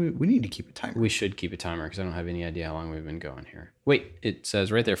 How long do we need to keep a timer? We should keep a timer because I don't have any idea how long we've been going here. Wait, it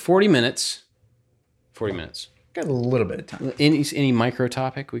says right there, 40 minutes. 40 minutes. Got a little bit of time. Any micro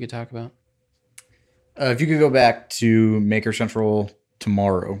topic we could talk about? If you could go back to Maker Central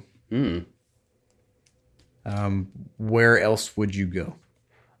tomorrow, where else would you go?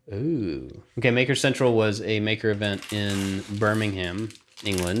 Ooh. Okay, Maker Central was a maker event in Birmingham,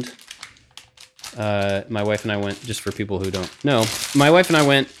 England. My wife and I went, just for people who don't know, my wife and I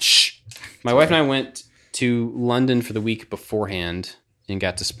went to London for the week beforehand and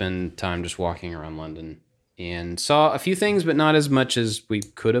got to spend time just walking around London and saw a few things, but not as much as we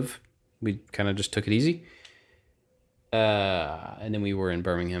could have. We kind of just took it easy. And then we were in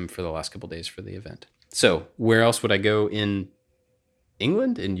Birmingham for the last couple of days for the event. So where else would I go in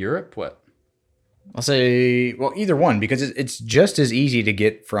England, in Europe? What? I'll say, well, either one, because it's just as easy to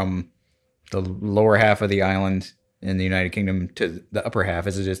get from the lower half of the island in the United Kingdom to the upper half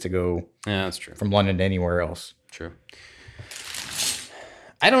as it is to go Yeah, that's true. from London to anywhere else. True.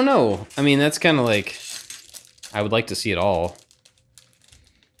 I don't know. I mean, that's kind of like, I would like to see it all.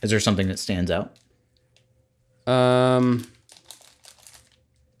 Is there something that stands out? Not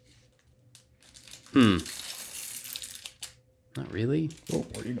really. Oh,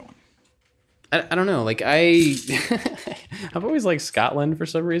 where are you going? I don't know. Like I've always liked Scotland for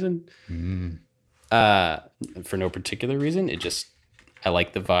some reason. For no particular reason. I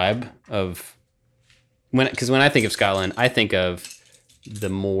like the vibe of because when I think of Scotland, I think of the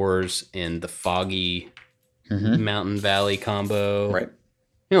moors and the foggy mountain valley combo. Right.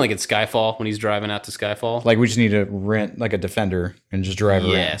 You know, like in Skyfall when he's driving out to Skyfall. Like we just need to rent like a Defender and just drive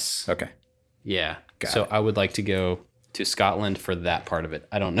around. Yes. Okay. Yeah. Got So it. I would like to go to Scotland for that part of it.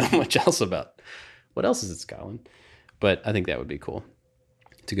 I don't know much else about what else is in Scotland, but I think that would be cool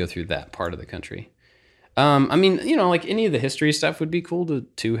to go through that part of the country. I mean, you know, like any of the history stuff would be cool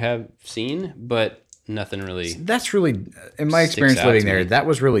to have seen, but nothing really. That's really, in my Sticks experience out living to there, me. that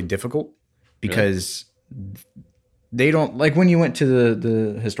was really difficult because they don't, like when you went to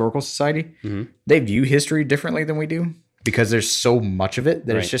the Historical Society, they view history differently than we do because there's so much of it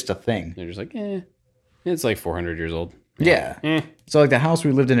that it's Right. just a thing. They're just like, it's like 400 years old. Yeah. So like the house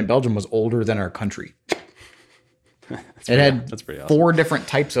we lived in Belgium was older than our country. It had That's pretty awesome. 4 different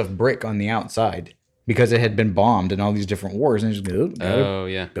types of brick on the outside because it had been bombed in all these different wars, and they just gotta Oh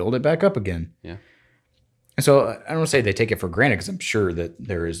yeah, build it back up again. yeah. And so I don't want to say they take it for granted because I'm sure that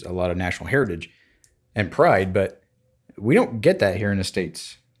there is a lot of national heritage and pride, but we don't get that here in the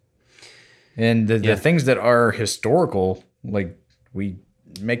States. And the things that are historical, like we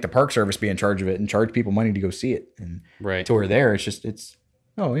make the Park Service be in charge of it and charge people money to go see it. And Right. to where there, it's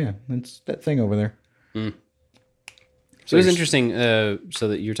oh yeah, it's that thing over there. So it was interesting. So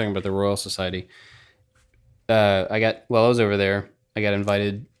that you were talking about the Royal Society. While I was over there, I got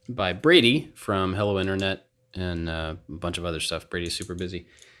invited by Brady from Hello Internet and a bunch of other stuff. Brady's super busy.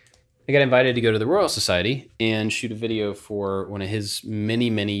 I got invited to go to the Royal Society and shoot a video for one of his many,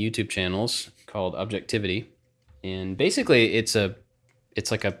 many YouTube channels called Objectivity. And basically, it's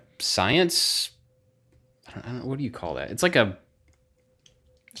like a science. I don't know, what do you call that? It's like a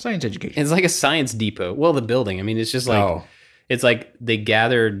science depot. Well, the building. I mean, it's just like it's like they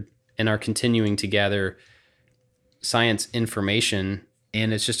gathered and are continuing to gather science information,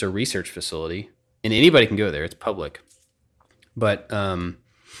 and it's just a research facility. And anybody can go there. It's public, but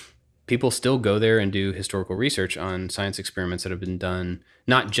people still go there and do historical research on science experiments that have been done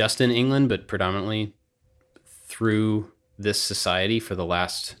not just in England, but predominantly through this society for the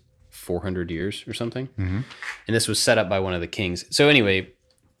last 400 years or something. And this was set up by one of the kings. So anyway,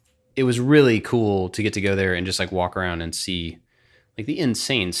 it was really cool to get to go there and just like walk around and see like the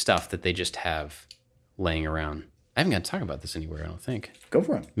insane stuff that they just have laying around. I haven't got to talk about this anywhere, I don't think. Go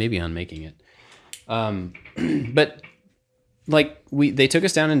for it. Maybe on Making It. But like they took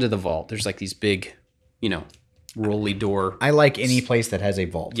us down into the vault. There's like these big, you know, rolly door. I like any place that has a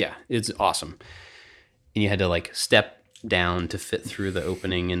vault. Yeah, it's awesome. And you had to like step down to fit through the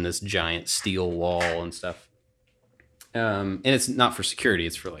opening in this giant steel wall and stuff. And it's not for security,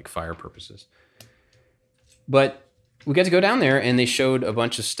 it's for like fire purposes. But we got to go down there and they showed a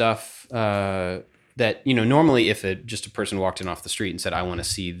bunch of stuff that, you know, normally if just a person walked in off the street and said, I want to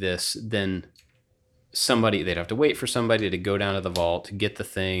see this, then they'd have to wait for somebody to go down to the vault to get the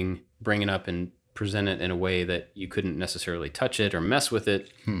thing, bring it up and present it in a way that you couldn't necessarily touch it or mess with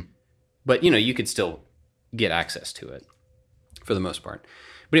it. But, you know, you could still get access to it for the most part.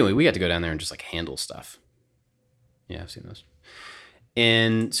 But anyway, we got to go down there and just like handle stuff. Yeah, I've seen those.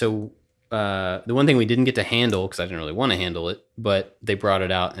 And so the one thing we didn't get to handle, because I didn't really want to handle it, but they brought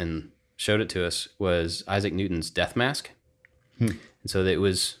it out and showed it to us, was Isaac Newton's death mask. And so it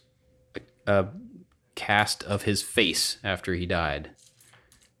was a cast of his face after he died.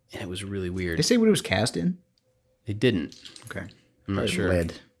 And it was really weird. They say what it was cast in? They didn't. Okay. I'm not sure.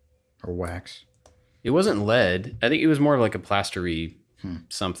 Lead or wax. It wasn't lead. I think it was more like a plastery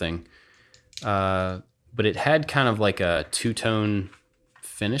something. But it had kind of like a two-tone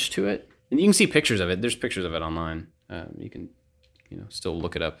finish to it. And you can see pictures of it. There's pictures of it online. You can, you know, still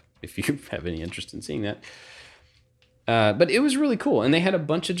look it up if you have any interest in seeing that. But it was really cool. And they had a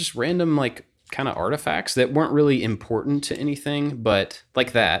bunch of just random, like, kind of artifacts that weren't really important to anything, but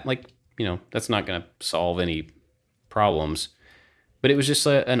like that, like, you know, that's not going to solve any problems. But it was just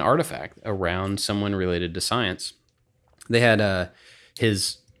an artifact around someone related to science. They had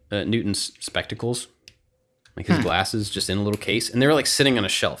his Newton's spectacles, like his glasses, just in a little case, and they were like sitting on a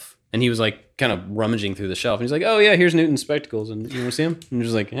shelf. And he was like kind of rummaging through the shelf, and he's like, "Oh yeah, here's Newton's spectacles, and you want to see them?" And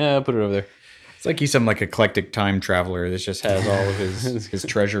he's like, "Yeah, I'll put it over there." It's like he's some like eclectic time traveler that just has all of his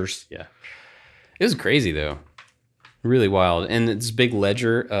treasures. Yeah, it was crazy though, really wild. And this big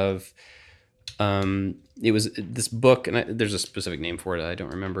ledger of it was this book, and there's a specific name for it I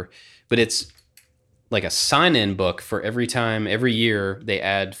don't remember, but it's like a sign-in book for every year they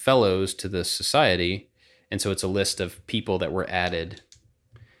add fellows to the society, and so it's a list of people that were added,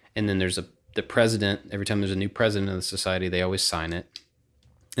 and then there's the president. Every time there's a new president of the society, they always sign it,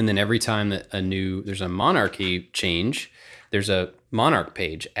 and then every time that there's a monarchy change, there's a monarch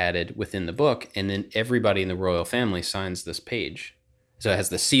page added within the book, and then everybody in the royal family signs this page. So it has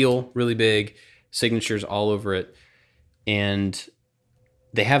the seal really big, signatures all over it, and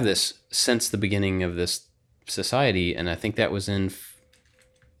they have this since the beginning of this society, and I think that was in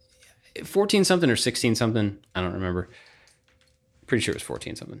 14 something or 16 something. I don't remember. Pretty sure it was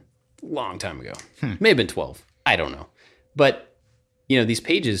 14 something. Long time ago. May have been 12. I don't know. But you know, these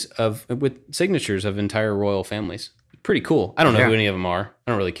pages with signatures of entire royal families. Pretty cool. I don't know who any of them are.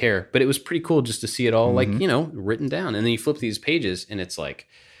 I don't really care. But it was pretty cool just to see it all like, you know, written down. And then you flip these pages and it's like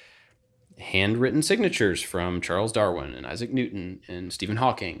handwritten signatures from Charles Darwin and Isaac Newton and Stephen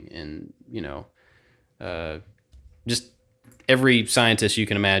Hawking and, you know, just every scientist you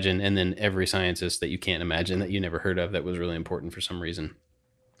can imagine, and then every scientist that you can't imagine that you never heard of that was really important for some reason.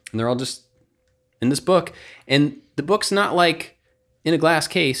 And they're all just in this book. And the book's not like in a glass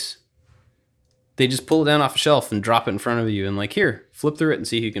case. They just pull it down off a shelf and drop it in front of you and like, here, flip through it and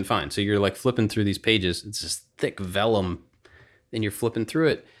see who you can find. So you're like flipping through these pages. It's this thick vellum, and you're flipping through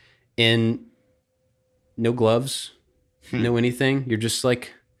it. And no gloves, no anything. You're just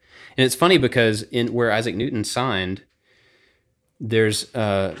like, and it's funny because in where Isaac Newton signed, there's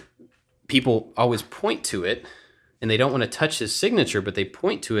people always point to it, and they don't want to touch his signature, but they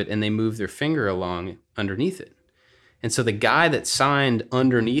point to it and they move their finger along underneath it. And so the guy that signed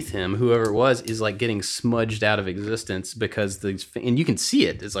underneath him, whoever it was, is like getting smudged out of existence because and you can see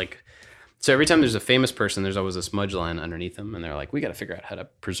it. It's like, so every time there's a famous person, there's always a smudge line underneath them. And they're like, we got to figure out how to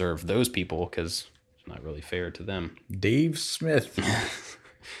preserve those people because it's not really fair to them. Dave Smith.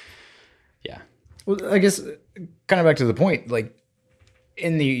 Yeah. Well, I guess kind of back to the point, like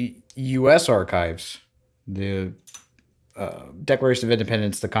in the U.S. archives, the Declaration of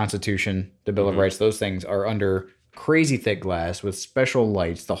Independence, the Constitution, the Bill of Rights, those things are under crazy thick glass with special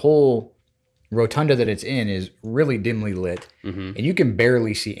lights. The whole rotunda that it's in is really dimly lit, and you can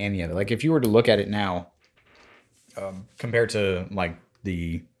barely see any of it. Like if you were to look at it now, compared to like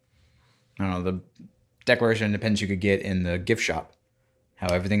the Declaration of Independence you could get in the gift shop,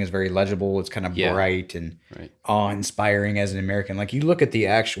 how everything is very legible. It's kind of Yeah. bright and Right. awe-inspiring as an American. Like, you look at the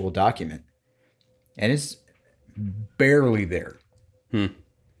actual document, and it's barely there. Hmm.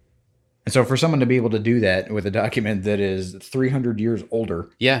 And so for someone to be able to do that with a document that is 300 years older,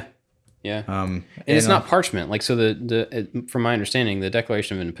 Yeah. Yeah. And it's not parchment. Like, so from my understanding, the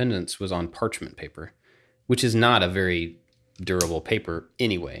Declaration of Independence was on parchment paper, which is not a very durable paper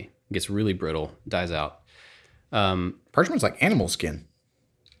anyway. It gets really brittle, dies out. parchment's like animal skin.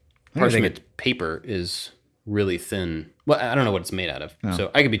 I don't think Parchment paper is really thin. Well, I don't know what it's made out of,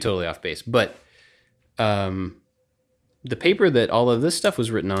 so I could be totally off base. But the paper that all of this stuff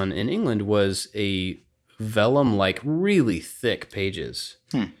was written on in England was a vellum, like really thick pages.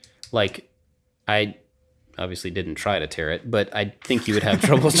 Like, I obviously didn't try to tear it, but I think you would have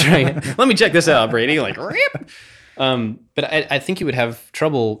trouble trying it. Let me check this out, Brady. Like, rip. But I think you would have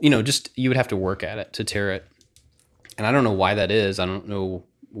trouble, just you would have to work at it to tear it. And I don't know why that is. I don't know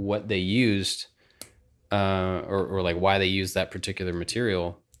what they used or like why they used that particular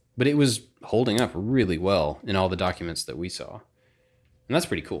material, but it was holding up really well in all the documents that we saw. And that's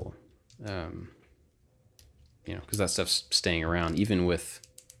pretty cool. Because that stuff's staying around, even with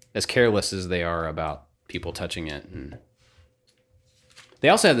as careless as they are about people touching it. And they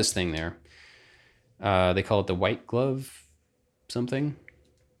also have this thing there. They call it the white glove something.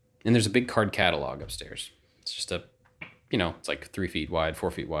 And there's a big card catalog upstairs. It's just it's like 3 feet wide,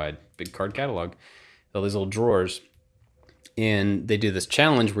 4 feet wide, big card catalog. All these little drawers. And they do this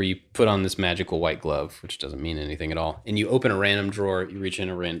challenge where you put on this magical white glove, which doesn't mean anything at all. And you open a random drawer, you reach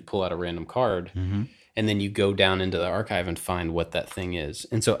in pull out a random card, and then you go down into the archive and find what that thing is.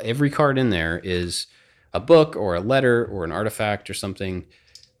 And so every card in there is a book or a letter or an artifact or something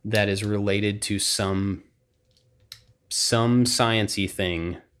that is related to some science-y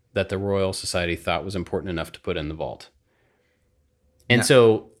thing that the Royal Society thought was important enough to put in the vault. And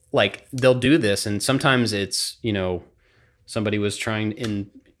so, like, they'll do this, and sometimes it's, somebody was trying in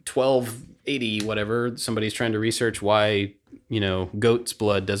 1280, whatever, somebody's trying to research why, goat's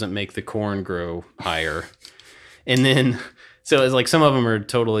blood doesn't make the corn grow higher. And then, so it's like some of them are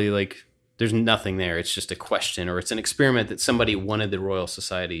totally like, there's nothing there. It's just a question, or it's an experiment that somebody wanted the Royal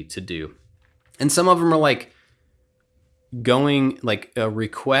Society to do. And some of them are like going, like a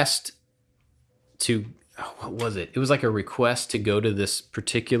request to, what was it? It was like a request to go to this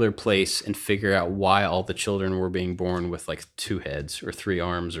particular place and figure out why all the children were being born with like 2 heads or 3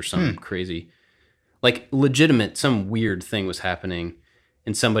 arms or something crazy. Like legitimate, some weird thing was happening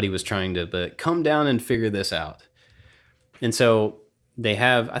and somebody was trying to come down and figure this out. And so they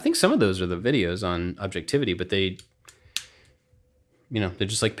have, I think some of those are the videos on Objectivity, but they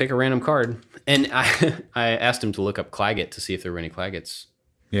just like pick a random card. And I asked him to look up Claggett to see if there were any Claggets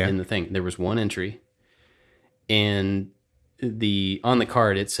in the thing. There was one entry. And on the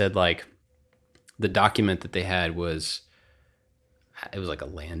card, it said like the document that they had was like a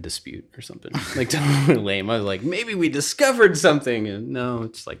land dispute or something. Like totally lame. I was like, maybe we discovered something. And no,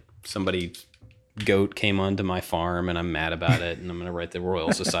 it's like somebody's goat came onto my farm and I'm mad about it. And I'm going to write the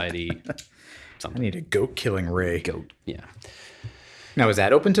Royal Society. I need a goat killing ray. Goat. Yeah. Now, is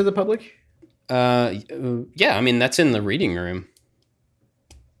that open to the public? Yeah. I mean, that's in the reading room.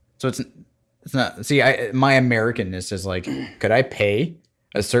 So it's not. See, my Americanness is like, could I pay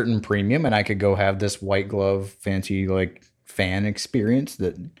a certain premium and I could go have this white glove fancy like fan experience?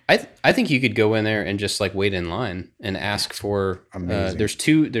 That I think you could go in there and just like wait in line and ask for. Amazing.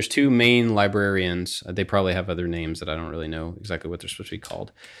 There's two main librarians. They probably have other names that I don't really know exactly what they're supposed to be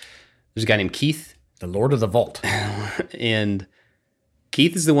called. There's a guy named Keith, the Lord of the Vault, and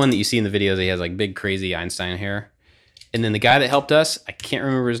Keith is the one that you see in the videos. He has like big crazy Einstein hair. And then the guy that helped us, I can't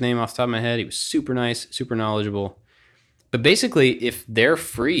remember his name off the top of my head. He was super nice, super knowledgeable. But basically, if they're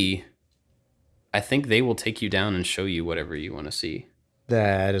free, I think they will take you down and show you whatever you want to see.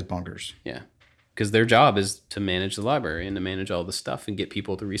 that is bonkers. Yeah. Because their job is to manage the library and to manage all the stuff and get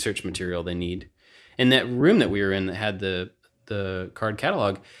people the research material they need. In that room that we were in that had the card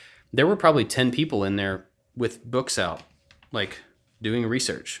catalog, there were probably 10 people in there with books out, like doing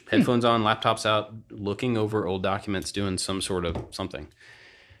research, headphones on, laptops out, looking over old documents, doing some sort of something.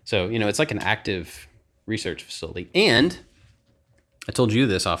 So, it's like an active research facility. And I told you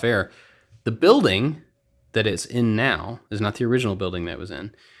this off air, the building that it's in now is not the original building that it was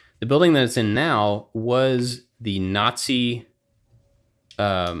in. The building that it's in now was the Nazi,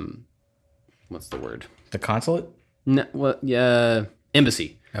 what's the word? The consulate? No, well, yeah,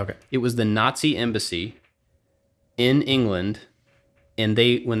 embassy. Okay. It was the Nazi embassy in England. And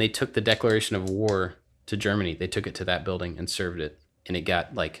when they took the declaration of war to Germany, they took it to that building and served it. And it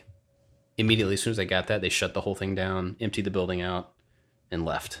got like, immediately as soon as they got that, they shut the whole thing down, emptied the building out, and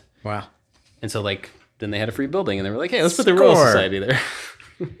left. Wow. And so like then they had a free building, and they were like, hey, let's put the Royal Score. Society there.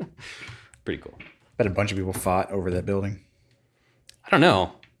 Pretty cool. Bet a bunch of people fought over that building. I don't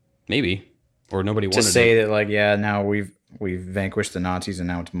know, maybe, or nobody wanted To say that, like, yeah, now we've vanquished the Nazis, and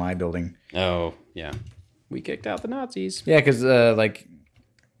now it's my building. Oh yeah, we kicked out the Nazis. Yeah, because like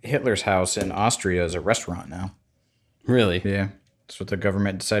Hitler's house in Austria is a restaurant now. Really? Yeah, that's what the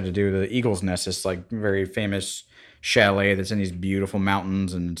government decided to do. The Eagle's Nest is like very famous chalet that's in these beautiful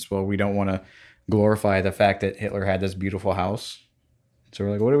mountains, and it's, well, we don't want to glorify the fact that Hitler had this beautiful house. So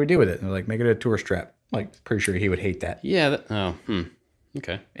we're like, what do we do with it? And they're like, make it a tourist trap. Like, pretty sure he would hate that. Yeah.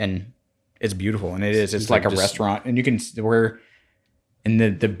 Okay. And it's beautiful, and it is. It's like like a just- restaurant, and you can we're in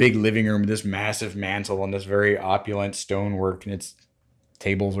the big living room, this massive mantle and this very opulent stonework, and it's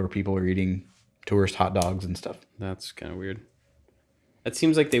tables where people are eating tourist hot dogs and stuff. That's kind of weird. It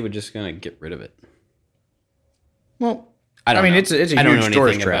seems like they would just kind of get rid of it. Well, I mean, know. it's a I don't know huge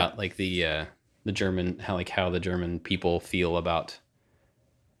tourist anything trap. about like the German how the German people feel about.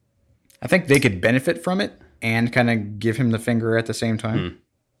 I think they could benefit from it and kind of give him the finger at the same time.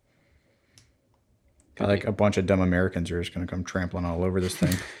 Like a bunch of dumb Americans are just going to come trampling all over this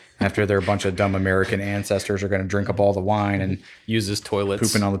thing after their bunch of dumb American ancestors are going to drink up all the wine and Uses toilets.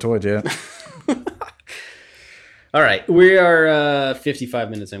 pooping on the toilets. Yeah. All right, we are 55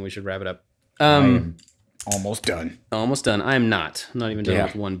 minutes in. We should wrap it up. Almost done. Almost done. I'm not. I'm not even done Yeah.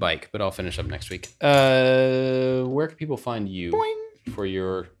 with one bike, but I'll finish up next week. Where can people find you for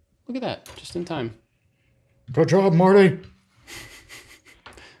your? Look at that, just in time. Good job, Marty.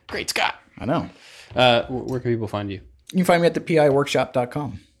 Great Scott. I know. Where can people find you? You can find me at the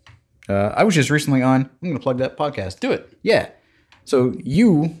piworkshop.com. I was just recently on, I'm going to plug that podcast. Do it Yeah. So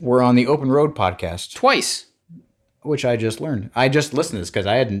you were on the Open Road podcast, twice. which I just learned. I just listened to this because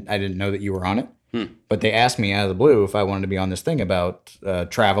I didn't know that you were on it. But they asked me out of the blue if I wanted to be on this thing about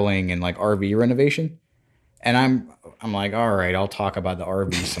traveling and like RV renovation. And I'm like, all right, I'll talk about the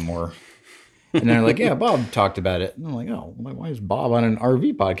RV some more. And they're like, yeah, Bob talked about it. And I'm like, oh, why is Bob on an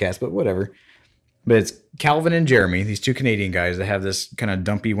RV podcast? But whatever. But it's Calvin and Jeremy, these two Canadian guys that have this kind of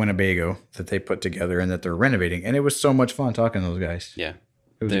dumpy Winnebago that they put together and that they're renovating. And it was so much fun talking to those guys. Yeah,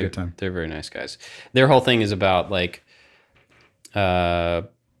 It was a good time. They're very nice guys. Their whole thing is about like,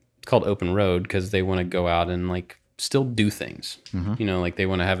 it's called Open Road because they want to go out and like still do things. You know, like they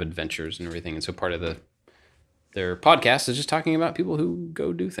want to have adventures and everything. And so part of their podcast is just talking about people who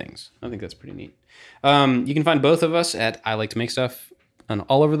go do things. I think that's pretty neat. You can find both of us at I Like to Make Stuff on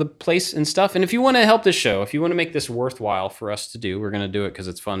all over the place and stuff. And if you want to help this show, if you want to make this worthwhile for us to do, we're going to do it because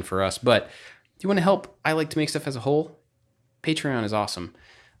it's fun for us. But if you want to help I Like to Make Stuff as a whole, Patreon is awesome.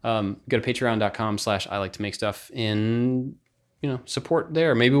 Go to patreon.com/I Like to Make Stuff and, you know, support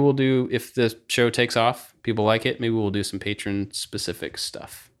there. Maybe we'll do, if the show takes off, people like it, maybe we'll do some patron specific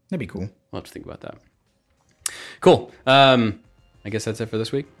stuff. That'd be cool. We'll have to think about that. Cool. I guess that's it for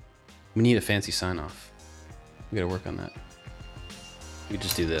this week. We need a fancy sign off. We got to work on that. We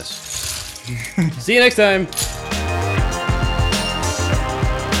just do this. See you next time.